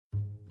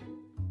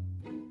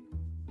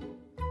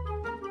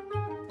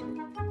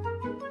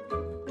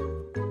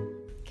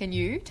Can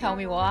you tell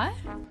me why?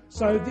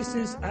 So this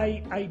is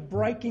a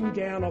breaking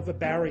down of a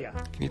barrier.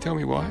 Can you tell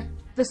me why?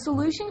 The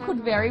solution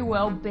could very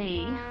well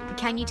be...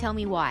 Can you tell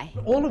me why?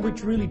 All of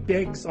which really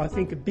begs, I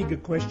think, a bigger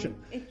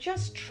question. It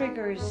just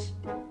triggers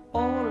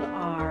all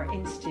our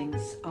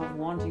instincts of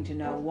wanting to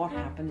know what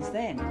happens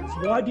then.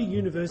 So why do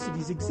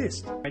universities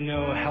exist? I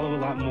know a hell of a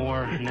lot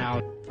more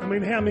now. I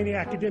mean, how many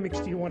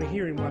academics do you want to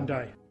hear in one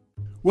day?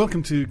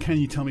 Welcome to Can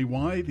You Tell Me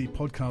Why, the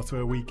podcast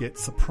where we get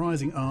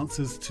surprising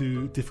answers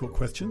to difficult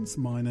questions.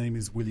 My name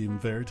is William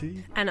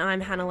Verity. And I'm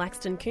Hannah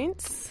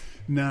Laxton-Kuntz.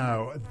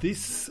 Now,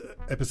 this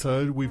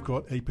episode, we've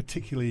got a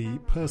particularly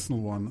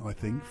personal one, I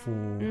think,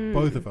 for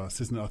both of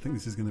us, isn't it? I think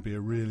this is going to be a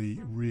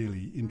really,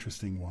 really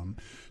interesting one.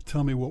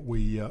 Tell me what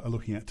we are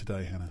looking at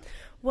today, Hannah.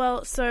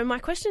 Well, so my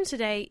question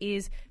today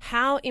is,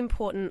 how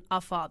important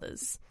are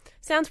fathers?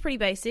 Sounds pretty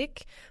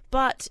basic,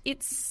 but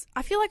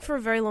I feel like for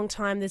a very long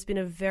time there's been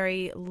a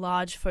very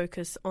large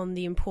focus on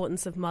the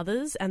importance of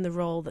mothers and the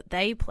role that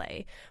they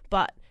play.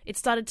 But it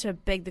started to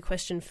beg the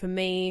question for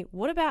me,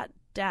 what about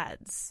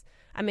dads?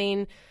 I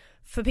mean,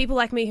 for people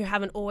like me who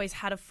haven't always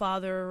had a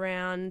father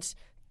around,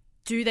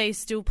 do they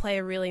still play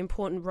a really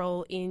important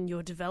role in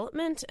your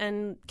development,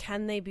 and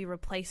can they be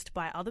replaced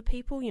by other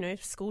people,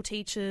 school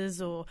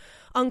teachers or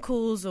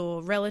uncles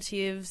or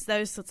relatives,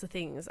 those sorts of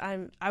things?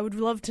 I would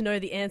love to know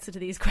the answer to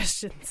these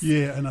questions.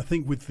 Yeah, and I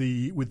think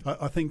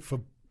I think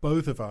for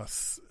both of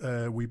us,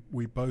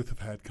 we both have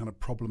had kind of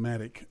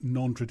problematic,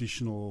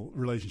 non-traditional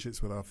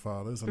relationships with our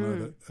fathers. I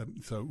know that.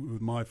 So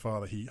with my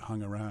father, he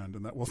hung around,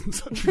 and that wasn't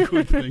such a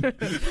good thing.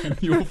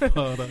 And your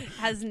father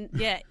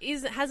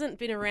hasn't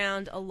been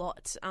around a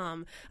lot.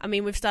 I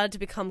mean, we've started to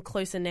become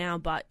closer now,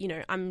 but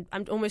I'm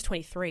almost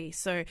 23,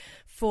 so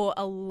for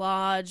a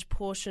large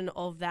portion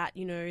of that,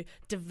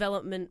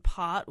 development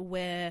part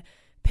where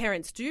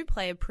parents do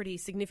play a pretty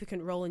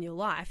significant role in your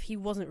life, he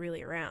wasn't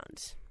really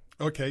around.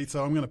 Okay,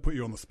 so I'm going to put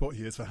you on the spot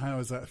here. So how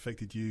has that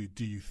affected you,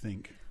 do you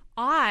think?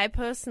 I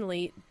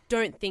personally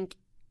don't think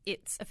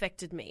it's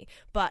affected me.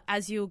 But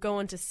as you'll go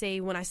on to see,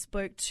 when I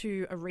spoke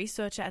to a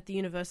researcher at the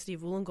University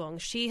of Wollongong,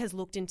 she has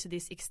looked into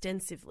this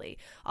extensively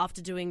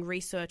after doing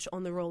research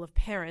on the role of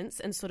parents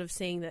and sort of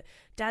seeing that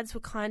dads were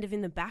kind of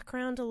in the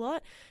background a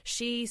lot.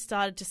 She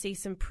started to see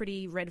some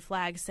pretty red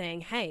flags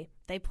saying, hey,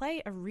 they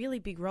play a really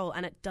big role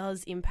and it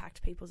does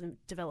impact people's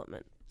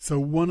development. So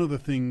one of the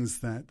things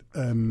that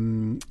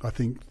I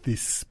think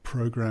this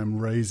program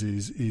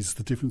raises is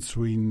the difference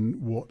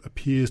between what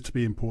appears to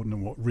be important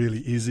and what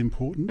really is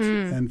important.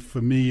 And for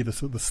me, the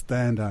sort of the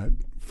standout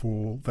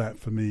for that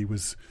for me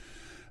was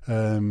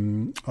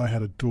I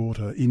had a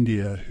daughter,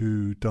 India,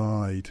 who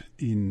died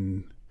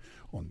on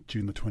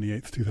June the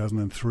 28th,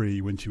 2003,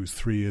 when she was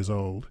 3 years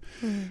old.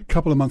 A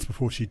couple of months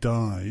before she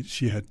died,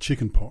 she had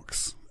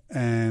chickenpox.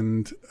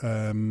 And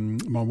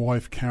my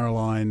wife,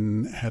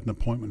 Caroline, had an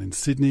appointment in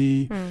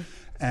Sydney.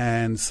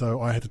 And so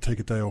I had to take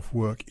a day off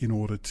work in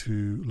order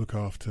to look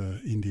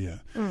after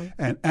India.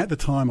 And at the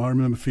time, I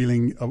remember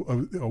feeling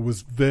I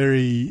was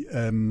very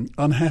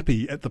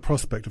unhappy at the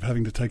prospect of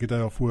having to take a day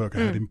off work.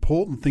 I had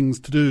important things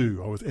to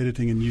do. I was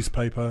editing a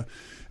newspaper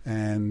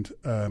and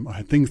I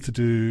had things to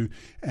do.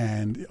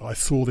 And I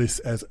saw this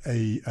as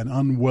an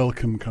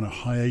unwelcome kind of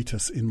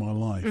hiatus in my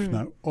life.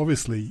 Now,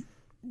 obviously,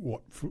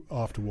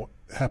 after what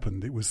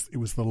happened, it was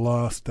the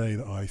last day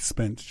that I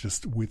spent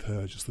just with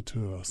her, just the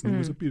two of us, and it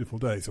was a beautiful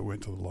day. So I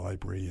went to the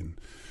library and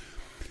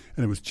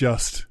it was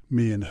just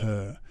me and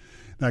her.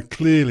 Now,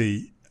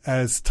 clearly,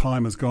 as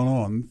time has gone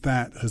on,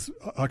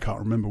 I can't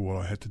remember what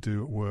I had to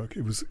do at work.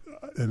 And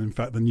in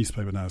fact, the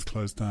newspaper now is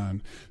closed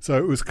down. So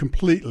it was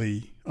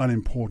completely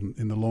unimportant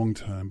in the long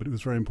term, but it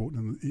was very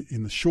important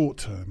in the short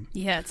term.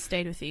 Yeah, it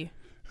stayed with you.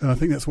 And I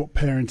think that's what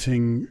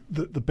parenting,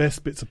 the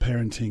best bits of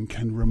parenting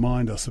can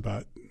remind us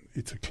about.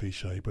 It's a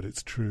cliche, but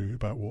it's true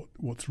about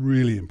what's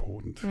really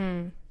important.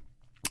 And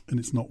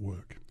it's not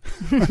work.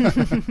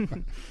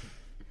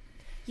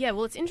 Yeah,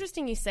 well, it's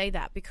interesting you say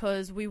that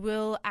because we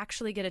will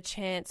actually get a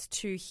chance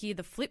to hear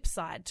the flip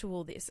side to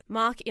all this.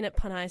 Mark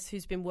Inat-Panais,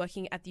 who's been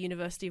working at the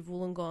University of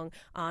Wollongong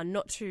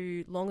not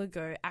too long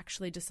ago,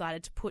 actually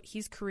decided to put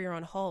his career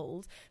on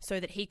hold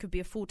so that he could be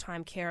a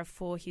full-time carer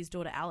for his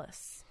daughter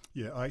Alice.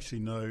 Yeah, I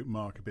actually know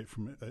Mark a bit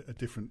from a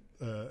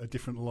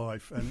different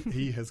life, and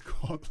he has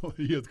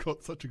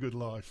got such a good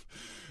life.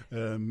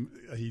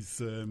 He's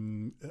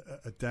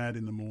a dad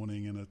in the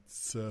morning and a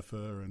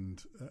surfer,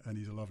 and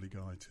he's a lovely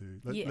guy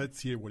too. Let's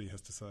hear what he has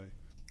to say.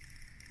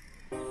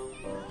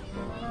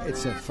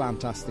 It's a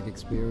fantastic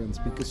experience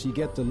because you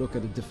get to look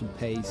at a different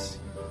pace.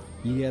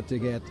 You get to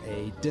get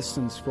a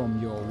distance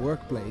from your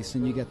workplace,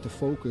 and you get to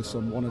focus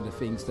on one of the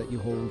things that you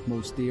hold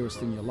most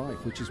dearest in your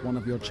life, which is one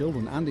of your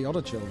children and the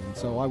other children.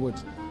 So I would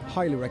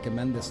highly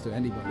recommend this to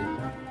anybody.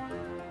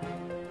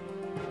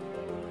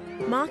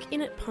 Mark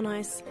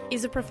Inat-Panais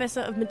is a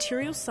professor of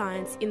material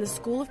science in the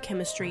School of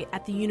Chemistry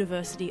at the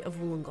University of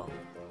Wollongong.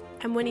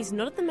 And when he's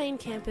not at the main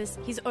campus,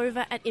 he's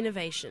over at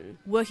Innovation,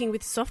 working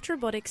with soft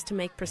robotics to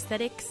make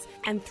prosthetics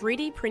and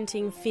 3D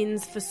printing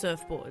fins for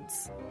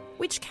surfboards,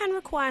 which can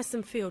require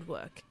some field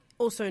work,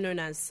 also known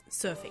as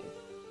surfing.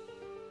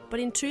 But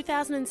in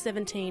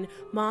 2017,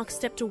 Mark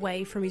stepped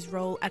away from his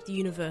role at the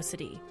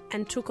university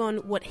and took on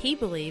what he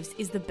believes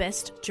is the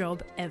best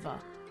job ever.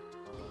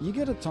 You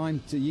get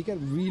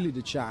really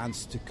the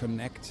chance to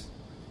connect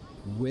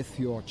with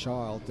your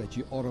child that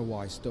you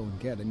otherwise don't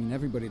get. I mean,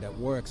 everybody that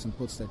works and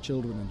puts their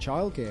children in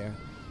childcare,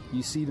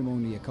 you see them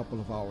only a couple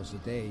of hours a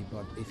day,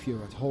 but if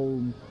you're at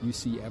home, you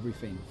see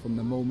everything from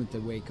the moment they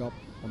wake up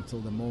until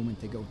the moment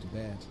they go to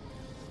bed.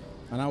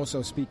 And I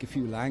also speak a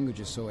few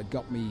languages, so it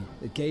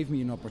gave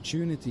me an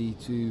opportunity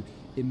to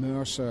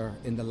immerse her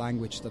in the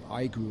language that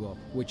I grew up,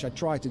 which I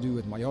tried to do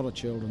with my other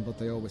children, but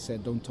they always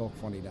said, "Don't talk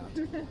funny, Dad."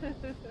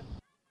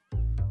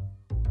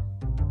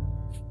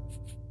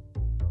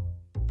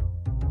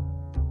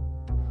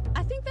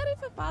 I think that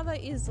if a father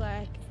is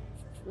like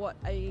what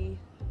a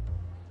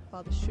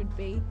father should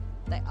be,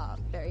 they are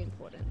very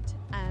important.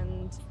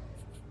 And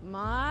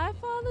my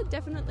father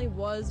definitely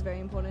was very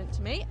important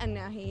to me, and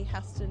now he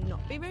has to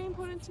not be very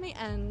important to me,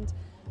 and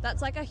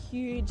that's like a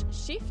huge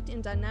shift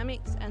in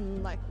dynamics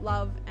and like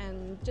love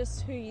and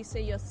just who you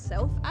see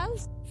yourself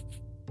as.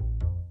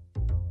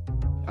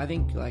 I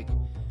think like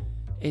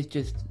it's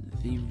just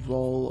the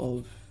role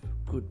of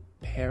good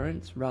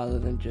parents rather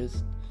than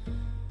just,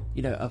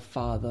 you know, a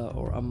father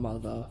or a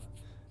mother.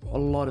 A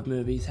lot of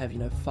movies have, you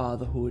know,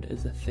 fatherhood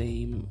as a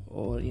theme,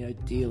 or, you know,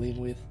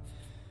 dealing with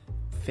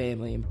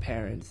family and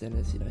parents, and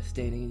it's, you know,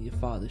 standing in your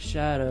father's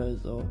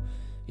shadows, or,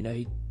 you know,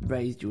 he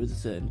raised you as a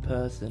certain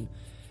person.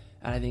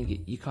 And I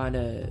think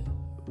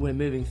we're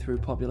moving through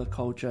popular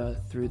culture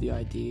through the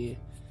idea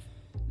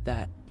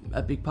that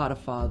a big part of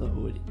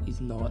fatherhood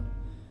is not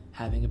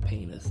having a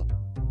penis.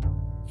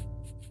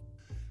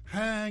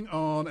 Hang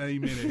on a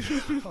minute.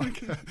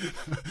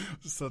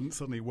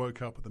 Suddenly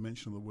woke up at the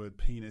mention of the word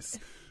penis.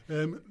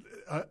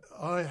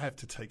 I have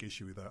to take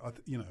issue with that.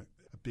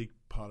 A big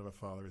part of a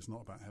father is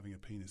not about having a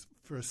penis.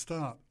 For a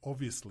start,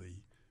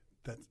 obviously,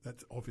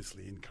 that's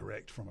obviously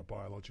incorrect from a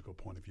biological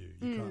point of view.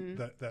 You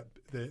can't.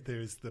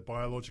 There is the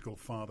biological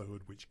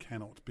fatherhood which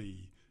cannot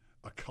be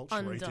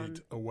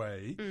acculturated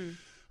away.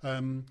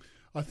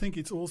 I think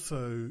it's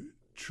also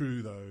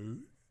true, though.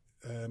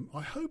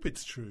 I hope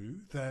it's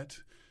true that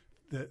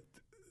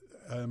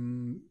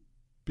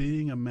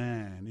being a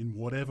man, in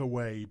whatever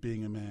way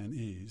being a man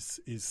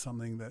is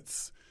something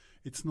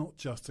it's not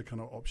just a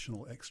kind of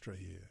optional extra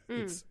here.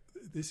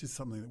 This is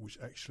something which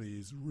actually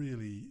is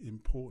really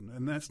important,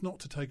 and that's not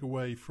to take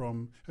away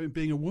from. I mean,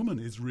 being a woman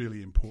is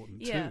really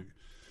important too.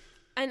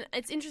 And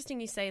it's interesting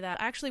you say that.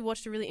 I actually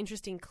watched a really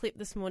interesting clip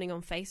this morning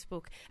on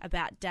Facebook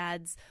about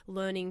dads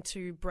learning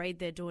to braid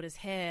their daughter's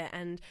hair,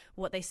 and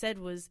what they said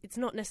was it's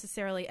not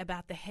necessarily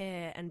about the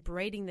hair and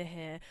braiding the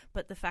hair,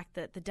 but the fact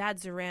that the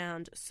dad's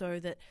around so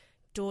that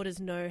daughters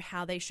know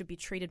how they should be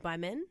treated by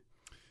men.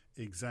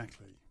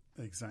 Exactly.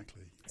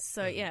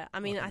 So,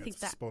 I think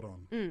that's spot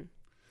on.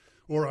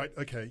 All right,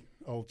 okay.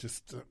 I'll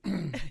just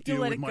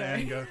deal with my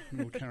anger and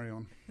we'll carry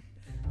on.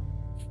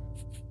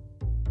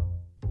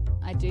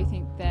 I do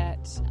think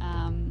that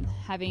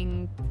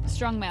having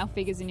strong male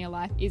figures in your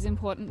life is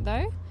important,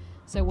 though.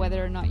 So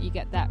whether or not you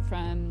get that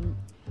from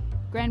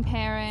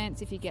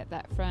grandparents, if you get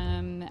that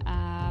from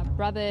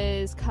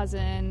brothers,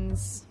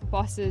 cousins,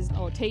 bosses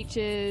or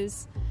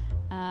teachers,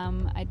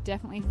 I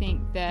definitely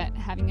think that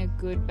having a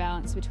good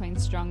balance between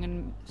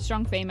strong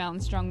female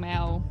and strong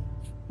male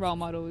role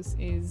models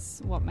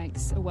is what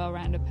makes a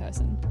well-rounded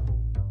person.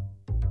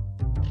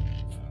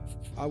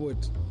 I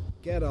would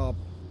get up,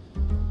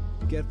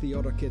 get the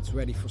other kids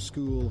ready for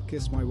school,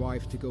 kiss my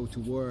wife to go to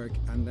work,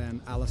 and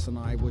then Alice and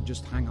I would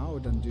just hang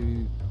out and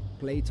do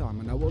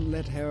playtime, and I would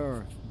let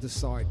her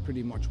decide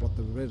pretty much what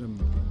the rhythm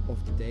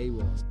of the day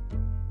was.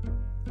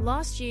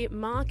 Last year,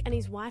 Mark and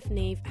his wife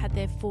Neve had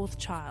their fourth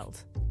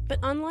child. But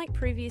unlike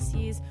previous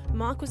years,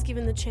 Mark was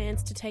given the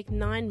chance to take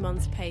 9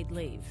 months paid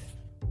leave.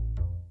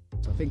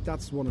 So I think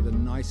that's one of the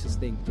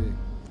nicest things to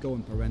go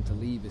on parental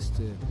leave, is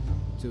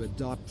to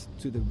adapt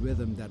to the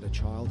rhythm that a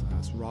child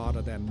has,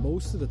 rather than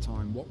most of the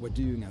time what we're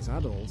doing as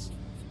adults,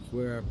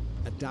 we're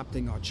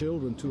adapting our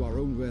children to our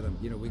own rhythm.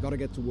 You know, we got to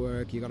get to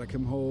work, you got to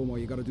come home, or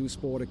you got to do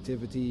sport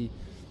activity,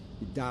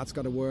 your dad's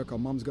got to work, or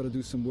mom's got to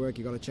do some work,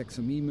 you got to check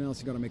some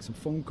emails, you got to make some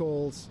phone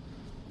calls.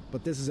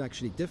 But this is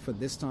actually different.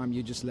 This time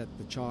you just let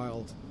the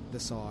child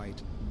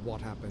decide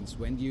what happens,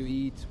 when do you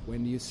eat,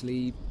 when do you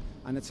sleep,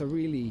 and it's a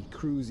really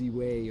cruisy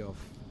way of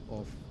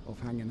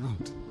hanging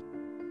out.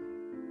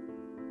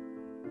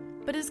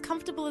 But as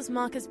comfortable as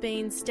Mark has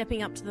been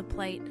stepping up to the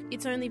plate,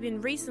 it's only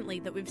been recently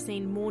that we've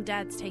seen more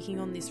dads taking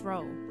on this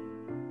role.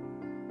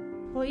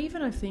 Well,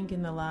 even I think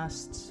in the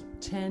last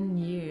 10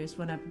 years,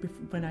 when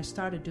I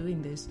started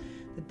doing this,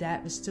 the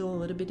dad was still a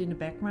little bit in the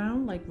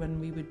background. Like when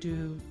we would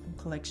do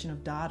a collection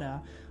of data,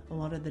 a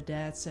lot of the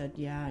dads said,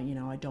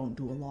 I don't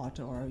do a lot,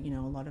 or, a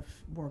lot of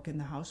work in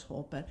the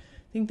household. But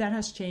I think that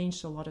has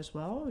changed a lot as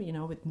well,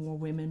 with more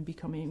women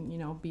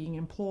becoming, being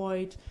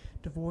employed,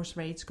 divorce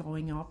rates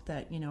going up,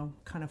 that,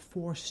 kind of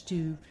forced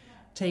to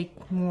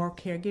take more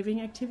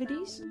caregiving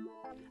activities.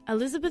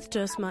 Elizabeth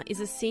Dersma is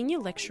a senior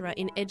lecturer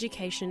in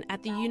education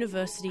at the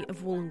University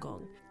of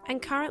Wollongong.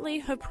 And currently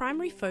her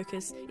primary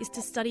focus is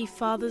to study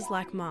fathers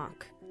like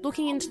Mark,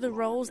 looking into the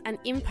roles and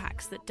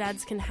impacts that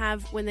dads can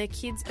have when their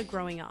kids are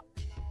growing up.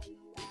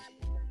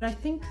 I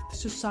think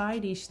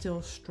society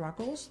still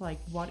struggles, like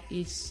what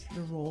is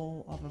the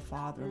role of a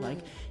father? Like,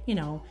 you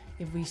know,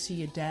 if we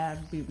see a dad,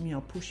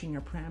 pushing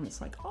a pram,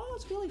 it's like, oh,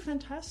 it's really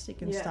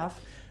fantastic and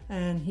stuff.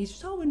 And he's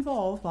so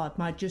involved, but it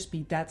might just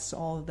be that's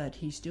all that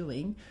he's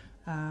doing.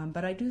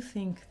 But I do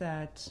think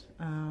that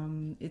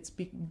it's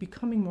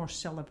becoming more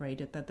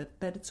celebrated,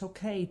 that it's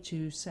okay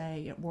to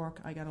say at work,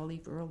 I got to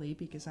leave early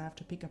because I have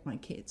to pick up my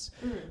kids.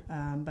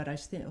 But I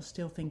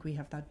still think we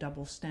have that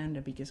double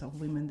standard because of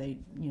women.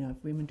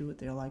 If women do it,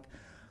 they're like,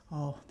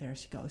 oh, there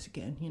she goes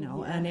again,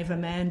 And if a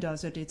man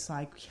does it, it's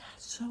like, yeah,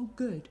 so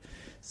good.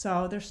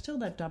 So there's still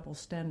that double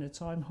standard.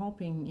 So I'm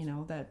hoping,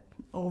 that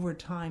over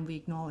time we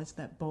acknowledge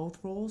that both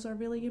roles are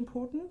really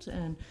important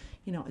and,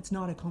 it's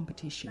not a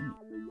competition.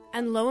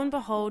 And lo and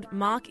behold,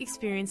 Mark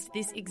experienced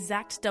this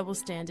exact double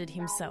standard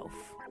himself.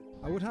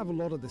 I would have a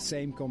lot of the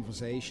same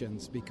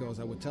conversations because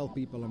I would tell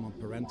people I'm on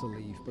parental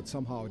leave, but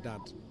somehow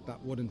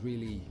that wouldn't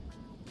really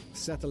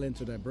settle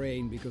into their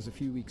brain because a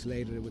few weeks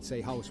later they would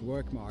say, how's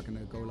work, Mark? And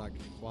I'd go like,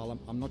 well,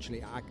 I'm not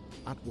actually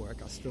at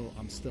work,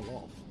 I'm still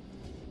off.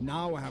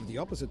 Now I have the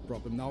opposite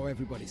problem. Now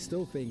everybody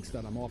still thinks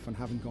that I'm off and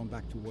haven't gone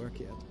back to work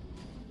yet.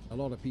 A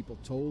lot of people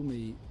told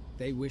me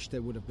they wish they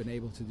would have been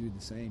able to do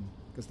the same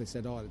because they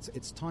said, oh,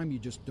 it's time you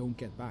just don't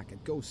get back.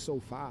 It goes so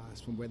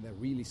fast from when they're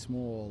really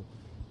small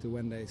to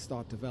when they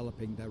start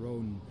developing their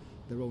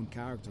own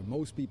character.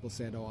 Most people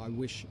said, oh, I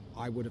wish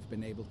I would have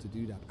been able to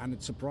do that. And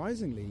it's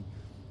surprisingly,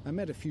 I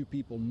met a few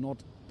people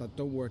that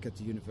don't work at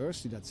the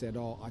university that said,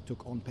 oh, I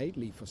took unpaid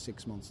leave for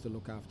 6 months to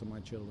look after my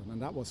children.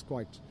 And that was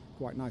quite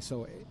nice.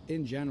 So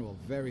in general,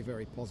 very,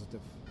 very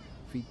positive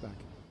feedback.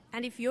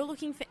 And if you're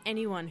looking for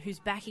anyone who's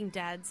backing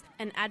dads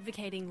and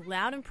advocating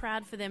loud and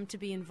proud for them to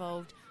be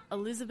involved,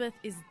 Elizabeth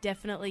is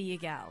definitely your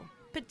gal.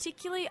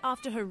 Particularly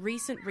after her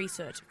recent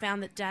research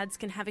found that dads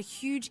can have a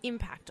huge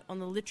impact on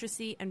the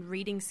literacy and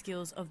reading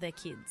skills of their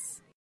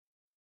kids.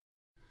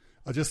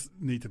 I just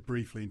need to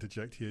briefly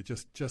interject here,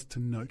 just to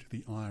note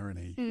the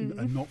irony,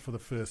 and not for the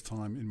first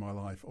time in my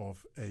life,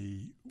 of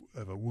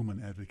a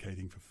woman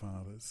advocating for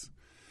fathers.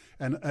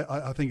 And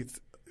I think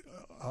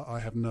I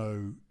have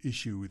no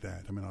issue with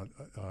that. I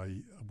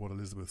mean, what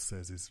Elizabeth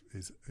says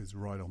is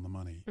right on the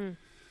money.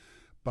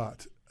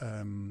 But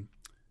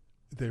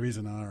there is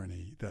an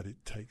irony that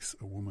it takes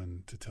a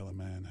woman to tell a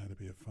man how to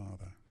be a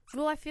father.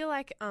 Well, I feel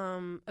like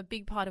a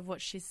big part of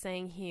what she's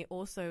saying here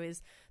also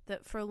is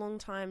that for a long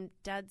time,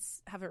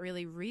 dads haven't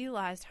really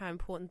realised how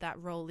important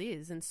that role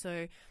is. And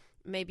so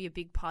maybe a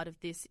big part of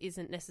this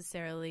isn't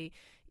necessarily,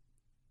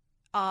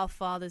 are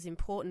fathers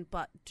important,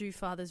 but do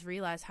fathers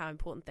realise how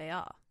important they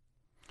are?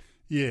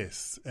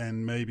 Yes,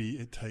 and maybe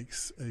it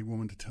takes a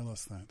woman to tell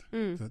us that.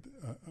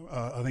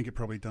 I think it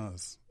probably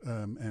does.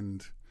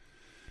 And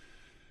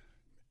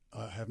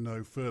I have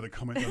no further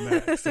comment on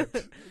that,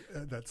 except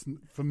that's,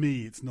 for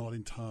me, it's not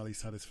entirely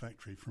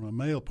satisfactory. From a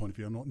male point of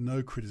view,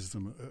 no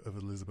criticism of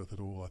Elizabeth at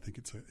all. I think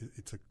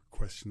it's a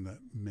question that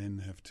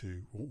men have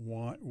to.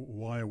 Why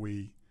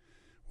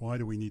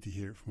do we need to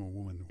hear it from a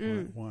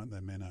woman? Why aren't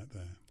there men out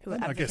there?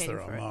 I guess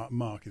there are.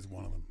 Mark is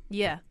one of them.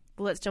 Yeah.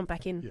 Well, let's jump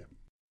back in. Yeah.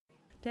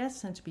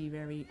 Dads tend to be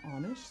very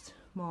honest.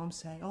 Moms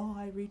say, oh,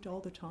 I read all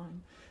the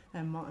time.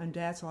 And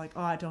dads are like,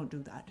 oh, I don't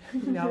do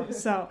that.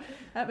 So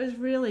that was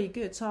really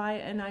good. So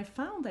I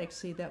found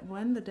actually that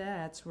when the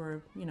dads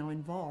were,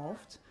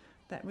 involved,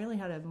 that really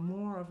had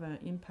more of an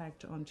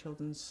impact on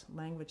children's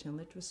language and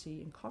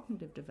literacy and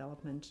cognitive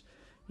development,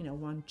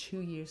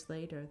 1-2 years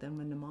later than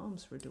when the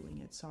moms were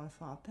doing it. So I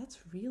thought that's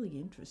really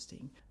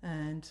interesting.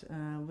 And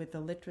with the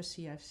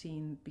literacy I've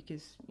seen,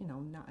 because,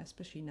 now,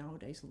 especially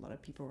nowadays, a lot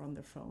of people are on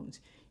their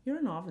phones. You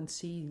don't often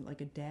see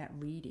like a dad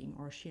reading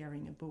or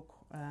sharing a book,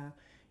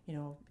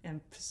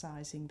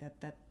 emphasizing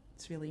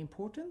that's really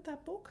important,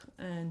 that book.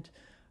 And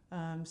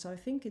so I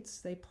think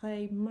they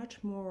play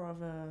much more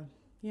of a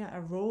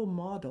role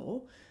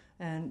model.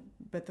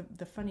 But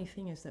the funny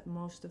thing is that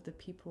most of the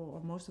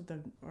people,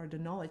 or the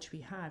knowledge we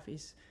have,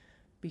 is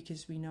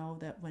because we know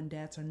that when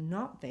dads are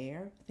not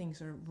there,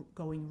 things are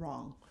going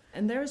wrong.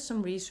 And there is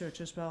some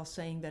research as well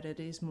saying that it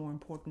is more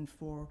important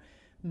for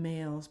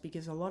males,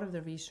 because a lot of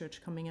the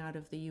research coming out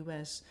of the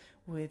US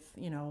with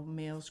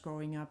males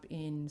growing up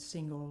in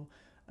single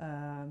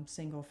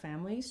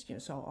families,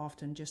 so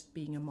often just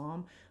being a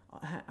mom,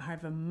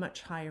 have a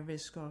much higher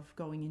risk of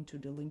going into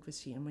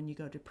delinquency. And when you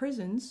go to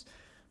prisons,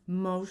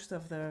 most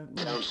of the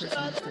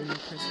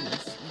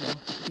prisoners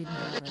didn't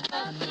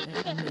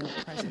have a male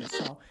presence,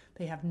 so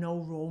they have no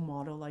role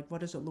model. Like, what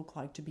does it look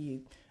like to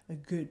be a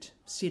good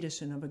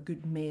citizen, of a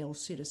good male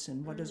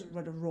citizen? What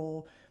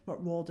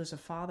role does a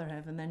father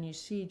have? And then you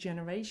see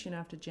generation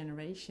after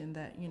generation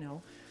that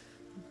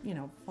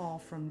fall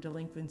from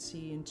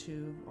delinquency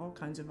into all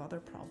kinds of other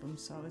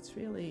problems. So it's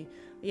really,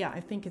 I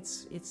think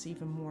it's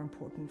even more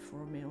important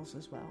for males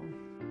as well.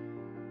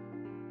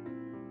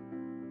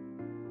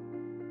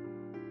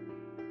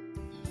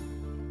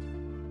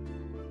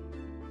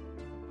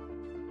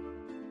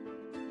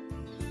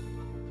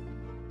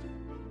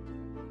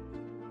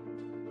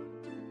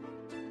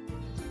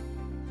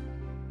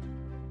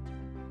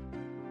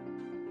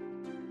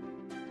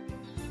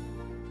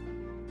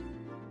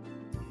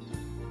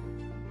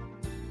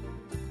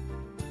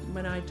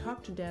 when I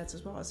talk to dads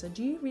as well, I said,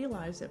 do you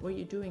realize that what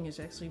you're doing is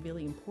actually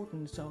really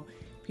important? So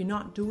if you're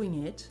not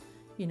doing it,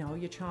 you know,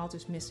 your child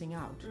is missing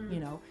out. You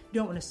know, you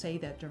don't want to say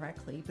that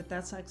directly, but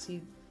that's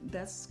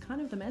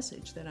kind of the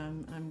message that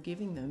I'm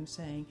giving them,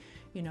 saying,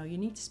 you know, you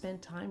need to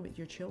spend time with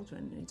your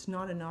children. It's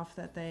not enough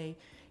that they,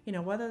 you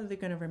know, whether they're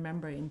going to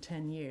remember in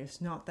 10 years,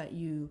 not that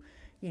you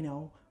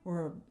know,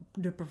 were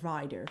the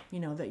provider, you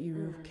know, that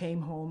you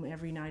came home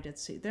every night at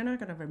sea. They're not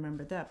going to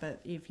remember that, but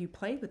if you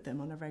played with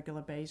them on a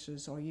regular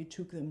basis, or you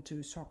took them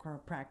to soccer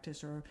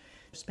practice, or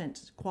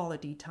spent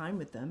quality time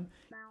with them.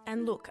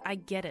 And look, I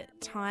get it.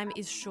 Time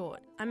is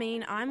short. I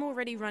mean, I'm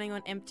already running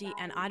on empty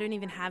and I don't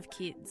even have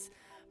kids.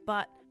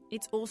 But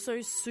it's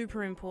also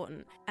super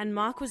important. And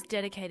Mark was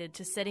dedicated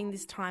to setting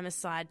this time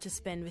aside to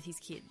spend with his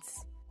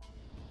kids.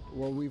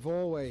 Well, we've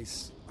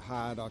always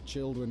had our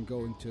children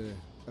going to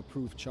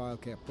approved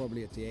childcare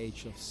probably at the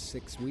age of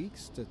 6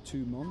 weeks to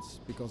 2 months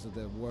because of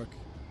the work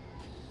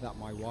that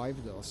my wife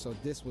does. So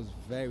this was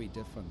very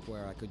different,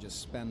 where I could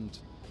just spend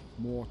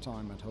more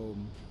time at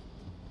home.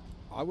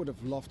 I would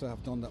have loved to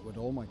have done that with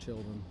all my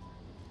children,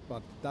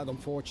 but that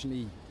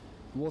unfortunately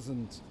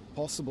wasn't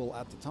possible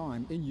at the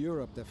time. In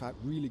Europe, they've had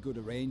really good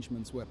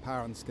arrangements where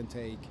parents can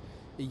take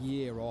a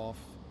year off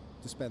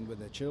to spend with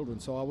their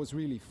children. So I was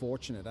really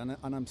fortunate, and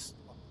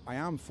I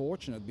am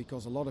fortunate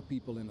because a lot of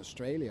people in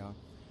Australia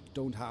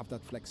don't have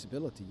that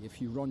flexibility.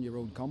 If you run your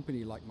own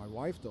company like my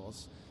wife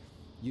does,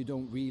 you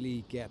don't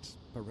really get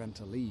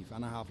parental leave.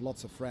 And I have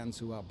lots of friends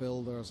who are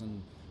builders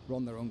and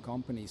run their own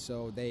company,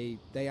 so they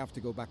have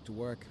to go back to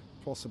work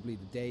possibly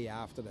the day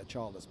after their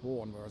child is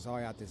born, whereas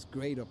I had this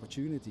great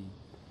opportunity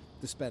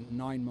to spend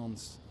 9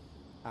 months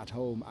at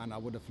home, and I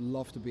would have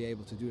loved to be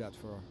able to do that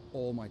for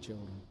all my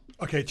children.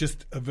 Okay,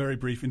 just a very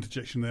brief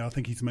interjection there. I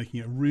think he's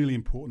making a really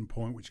important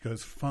point which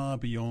goes far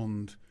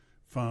beyond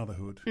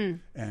fatherhood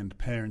and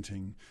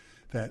parenting,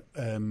 that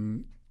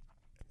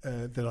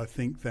that I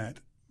think that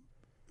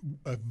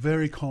a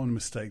very common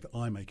mistake that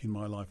I make in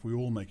my life, we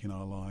all make in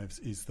our lives,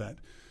 is that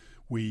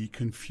we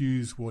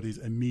confuse what is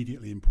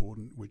immediately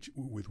important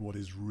with what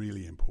is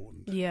really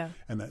important. Yeah.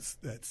 And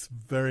that's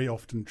very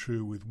often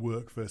true with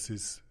work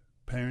versus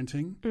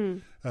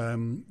parenting,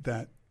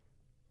 that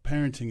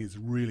parenting is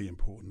really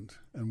important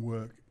and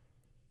work,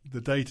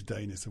 the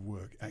day-to-dayness of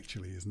work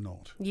actually is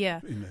not.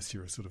 Yeah. Unless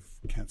you're a sort of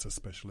cancer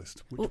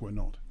specialist, which we're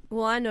not.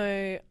 Well, I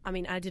know, I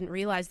mean, I didn't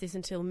realise this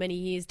until many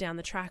years down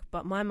the track,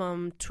 but my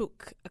mum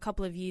took a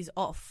couple of years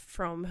off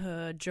from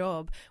her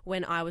job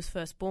when I was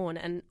first born.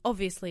 And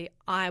obviously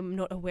I'm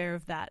not aware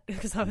of that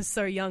because I was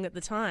so young at the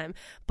time.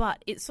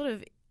 But it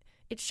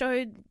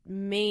showed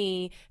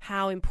me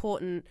how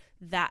important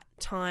that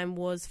time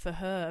was for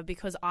her,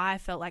 because I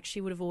felt like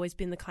she would have always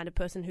been the kind of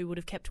person who would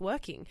have kept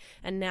working.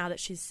 And now that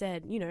she's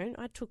said, you know,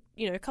 I took,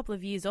 you know, a couple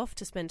of years off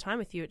to spend time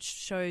with you, it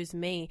shows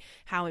me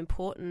how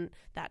important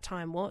that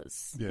time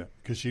was. Yeah,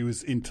 because she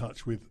was in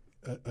touch with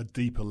a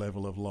deeper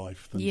level of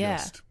life than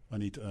just, I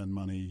need to earn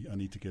money, I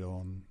need to get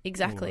on.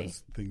 Exactly. All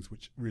those things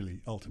which really,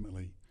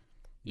 ultimately...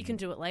 You can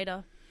do it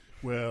later.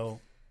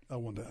 Well, I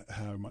wonder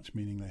how much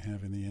meaning they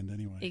have in the end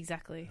anyway.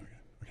 Exactly.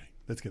 Okay,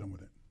 let's get on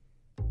with it.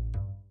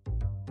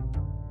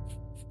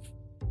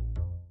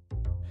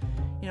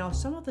 You know,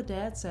 some of the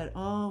dads said,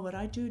 oh, what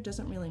I do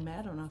doesn't really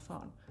matter. And I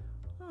thought,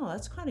 oh,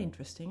 that's quite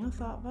interesting. I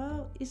thought,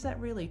 well, is that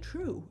really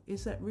true?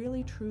 Is that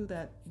really true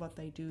that what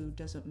they do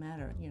doesn't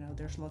matter? You know,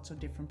 there's lots of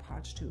different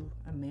parts to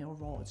a male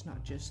role. It's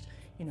not just,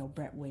 you know,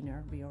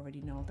 breadwinner. We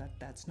already know that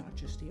that's not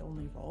just the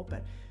only role,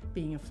 but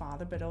being a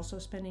father, but also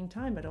spending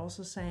time, but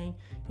also saying,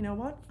 you know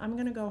what, I'm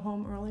going to go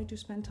home early to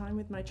spend time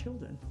with my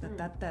children.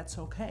 That's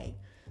okay.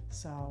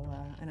 So,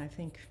 and I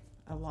think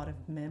a lot of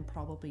men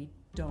probably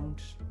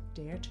don't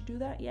dare to do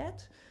that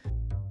yet.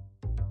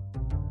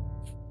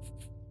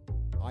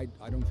 I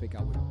don't think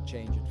I would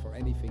change it for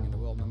anything in the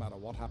world, no matter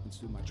what happens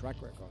to my track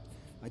record.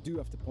 I do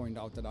have to point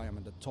out that I am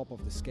at the top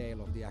of the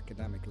scale of the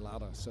academic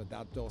ladder, so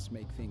that does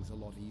make things a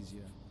lot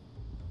easier.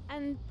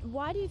 And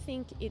why do you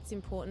think it's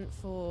important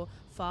for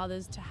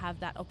fathers to have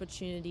that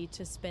opportunity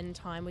to spend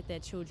time with their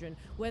children,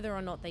 whether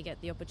or not they get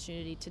the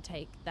opportunity to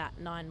take that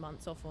 9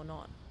 months off or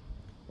not?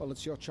 Well,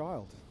 it's your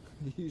child.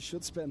 You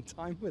should spend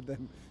time with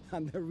them,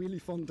 and they're really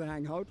fun to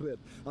hang out with.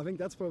 I think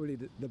that's probably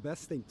the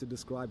best thing to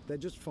describe. They're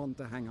just fun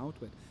to hang out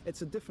with.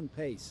 It's a different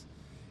pace.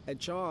 A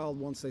child,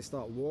 once they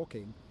start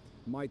walking,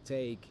 might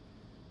take,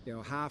 you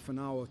know, half an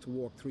hour to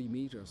walk 3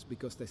 meters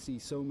because they see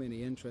so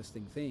many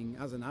interesting things.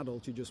 As an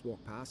adult, you just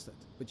walk past it,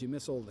 but you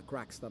miss all the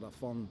cracks that are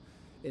fun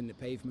in the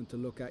pavement to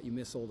look at. You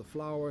miss all the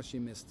flowers,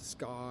 you miss the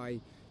sky,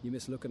 you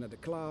miss looking at the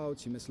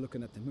clouds, you miss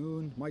looking at the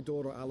moon. My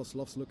daughter Alice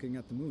loves looking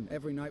at the moon.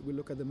 Every night we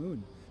look at the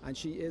moon, and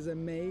she is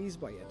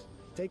amazed by it.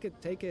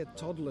 Take a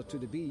toddler to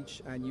the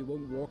beach and you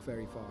won't walk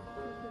very far.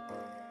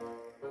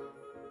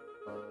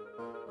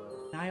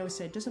 I always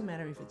say it doesn't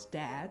matter if it's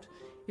dad.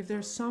 If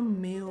there's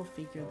some male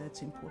figure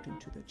that's important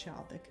to the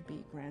child, that could be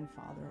a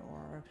grandfather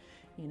or,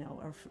 you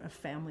know, a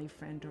family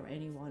friend or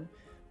anyone.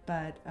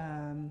 But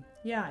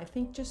yeah, I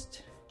think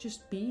just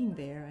being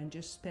there and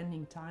just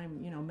spending time,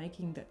 you know,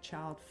 making that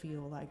child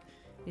feel like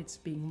it's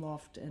being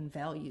loved and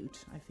valued.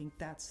 I think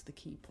that's the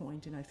key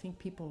point, and I think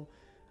people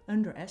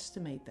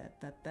underestimate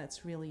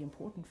that's really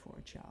important for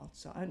a child.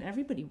 So, and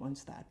everybody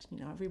wants that.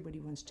 Everybody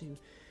wants to,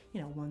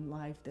 one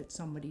life that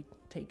somebody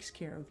takes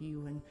care of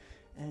you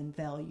and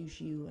values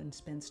you and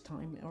spends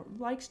time or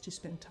likes to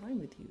spend time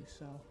with you.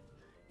 So,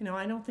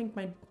 I don't think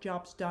my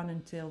job's done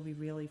until we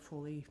really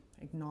fully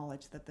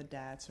acknowledge that the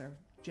dads are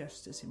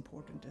just as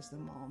important as the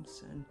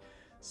moms. And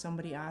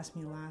somebody asked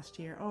me last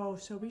year,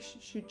 so we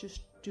should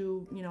just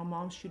do,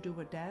 moms should do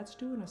what dads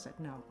do. And I said,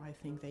 no, I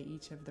think they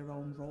each have their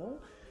own role.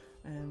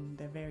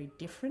 They're very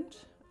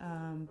different,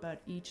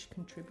 but each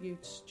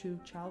contributes to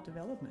child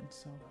development.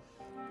 So,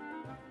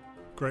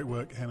 great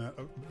work, Hannah.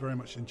 I very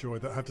much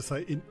enjoyed that. I have to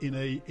say,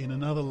 in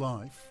another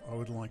life, I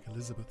would like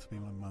Elizabeth to be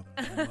my mother.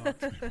 And Mark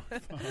to be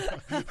my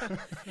father.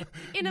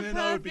 In a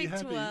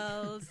perfect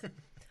world.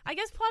 I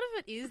guess part of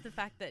it is the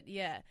fact that,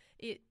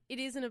 it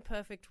isn't a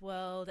perfect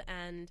world,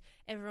 and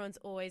everyone's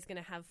always going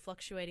to have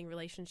fluctuating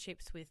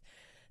relationships with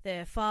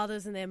their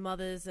fathers and their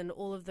mothers and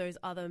all of those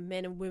other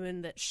men and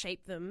women that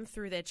shape them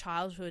through their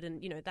childhood.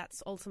 And,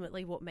 that's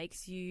ultimately what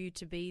makes you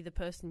to be the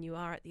person you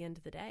are at the end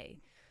of the day.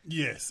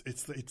 Yes,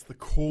 it's the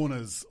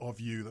corners of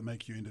you that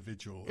make you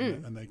individual,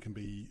 and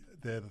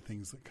they're the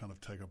things that kind of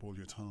take up all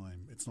your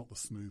time. It's not the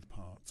smooth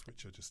parts,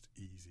 which are just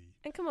easy.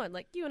 And come on,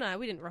 like you and I,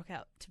 we didn't rock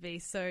out to be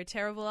so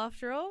terrible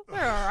after all. We're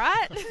all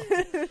right.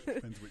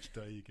 Depends which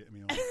day you get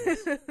me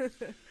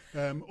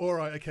on. All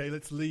right, okay,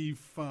 let's leave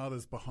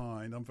fathers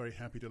behind. I'm very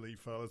happy to leave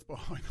fathers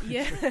behind.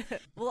 Yeah.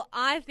 Well,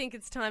 I think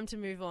it's time to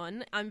move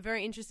on. I'm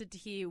very interested to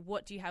hear,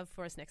 what do you have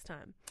for us next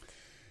time?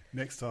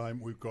 Next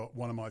time, we've got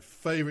one of my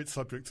favourite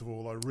subjects of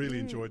all. I really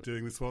enjoyed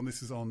doing this one.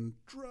 This is on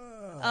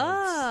drugs.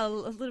 Ah, a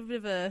little bit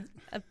of a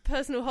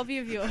personal hobby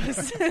of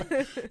yours.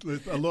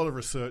 There's a lot of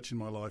research in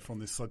my life on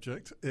this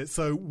subject.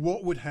 So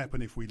what would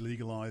happen if we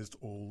legalised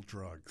all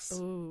drugs?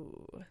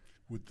 Ooh.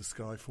 Would the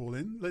sky fall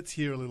in? Let's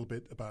hear a little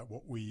bit about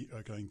what we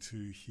are going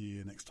to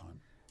hear next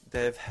time.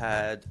 They've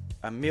had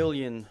 1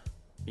 million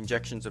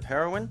injections of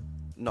heroin.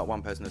 Not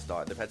one person has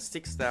died. They've had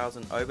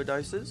 6,000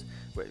 overdoses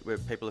where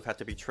people have had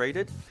to be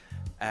treated,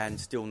 and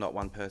still not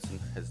one person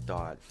has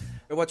died.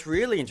 But what's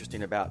really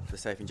interesting about the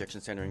Safe Injection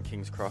Centre in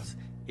King's Cross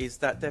is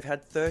that they've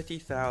had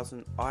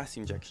 30,000 ice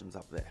injections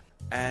up there.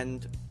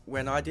 And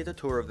when I did a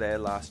tour of there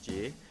last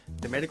year,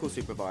 the medical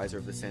supervisor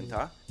of the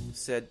centre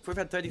said, if we've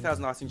had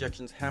 30,000 ice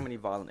injections, how many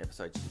violent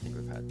episodes do you think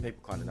we've had?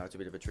 People kind of know it's a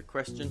bit of a trick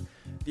question.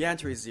 The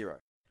answer is 0.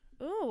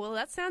 Oh, well,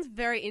 that sounds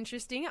very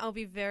interesting. I'll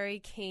be very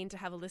keen to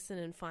have a listen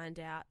and find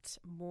out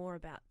more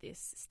about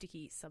this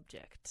sticky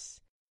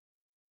subject.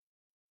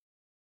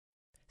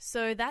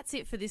 So that's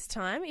it for this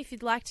time. If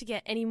you'd like to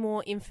get any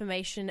more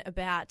information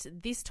about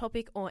this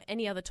topic or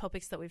any other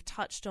topics that we've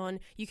touched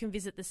on, you can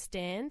visit The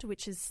Stand,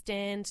 which is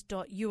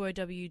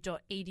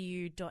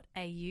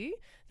stand.uow.edu.au.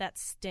 That's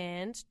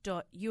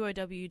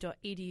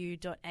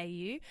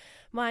stand.uow.edu.au.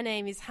 My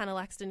name is Hannah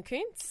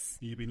Laxton-Kuntz.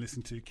 You've been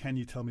listening to Can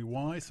You Tell Me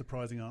Why?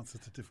 Surprising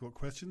answers to difficult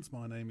questions.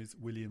 My name is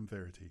William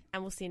Verity.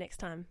 And we'll see you next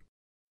time.